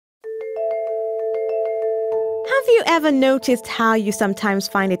Have you ever noticed how you sometimes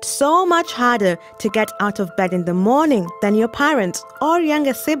find it so much harder to get out of bed in the morning than your parents or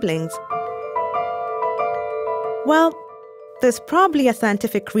younger siblings? Well, there's probably a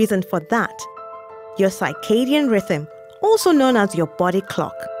scientific reason for that. Your circadian rhythm, also known as your body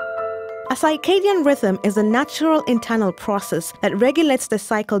clock. A circadian rhythm is a natural internal process that regulates the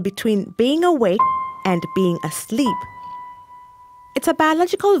cycle between being awake and being asleep. It's a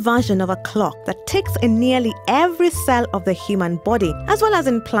biological version of a clock that ticks in nearly every cell of the human body, as well as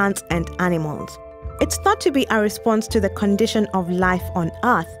in plants and animals. It's thought to be a response to the condition of life on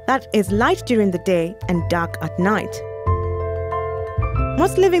Earth, that is light during the day and dark at night.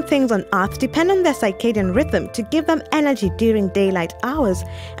 Most living things on Earth depend on their circadian rhythm to give them energy during daylight hours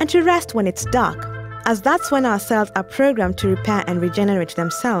and to rest when it's dark, as that's when our cells are programmed to repair and regenerate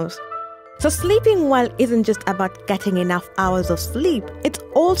themselves. So sleeping well isn't just about getting enough hours of sleep, it's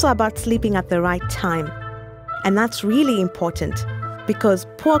also about sleeping at the right time. And that's really important, because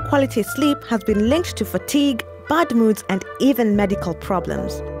poor quality sleep has been linked to fatigue, bad moods, and even medical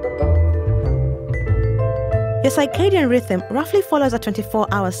problems. Your circadian rhythm roughly follows a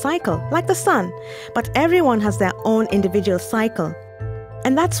 24-hour cycle, like the sun, but everyone has their own individual cycle.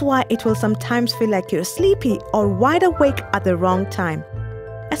 And that's why it will sometimes feel like you're sleepy or wide awake at the wrong time,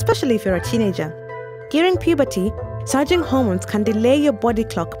 especially if you're a teenager. During puberty, surging hormones can delay your body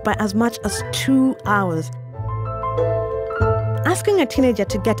clock by as much as 2 hours. Asking a teenager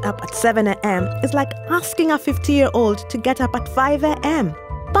to get up at 7 a.m. is like asking a 50-year-old to get up at 5 a.m.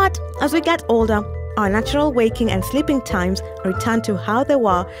 But as we get older, our natural waking and sleeping times return to how they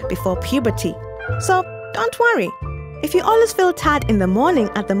were before puberty. So don't worry. If you always feel tired in the morning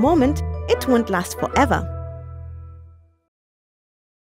at the moment, it won't last forever.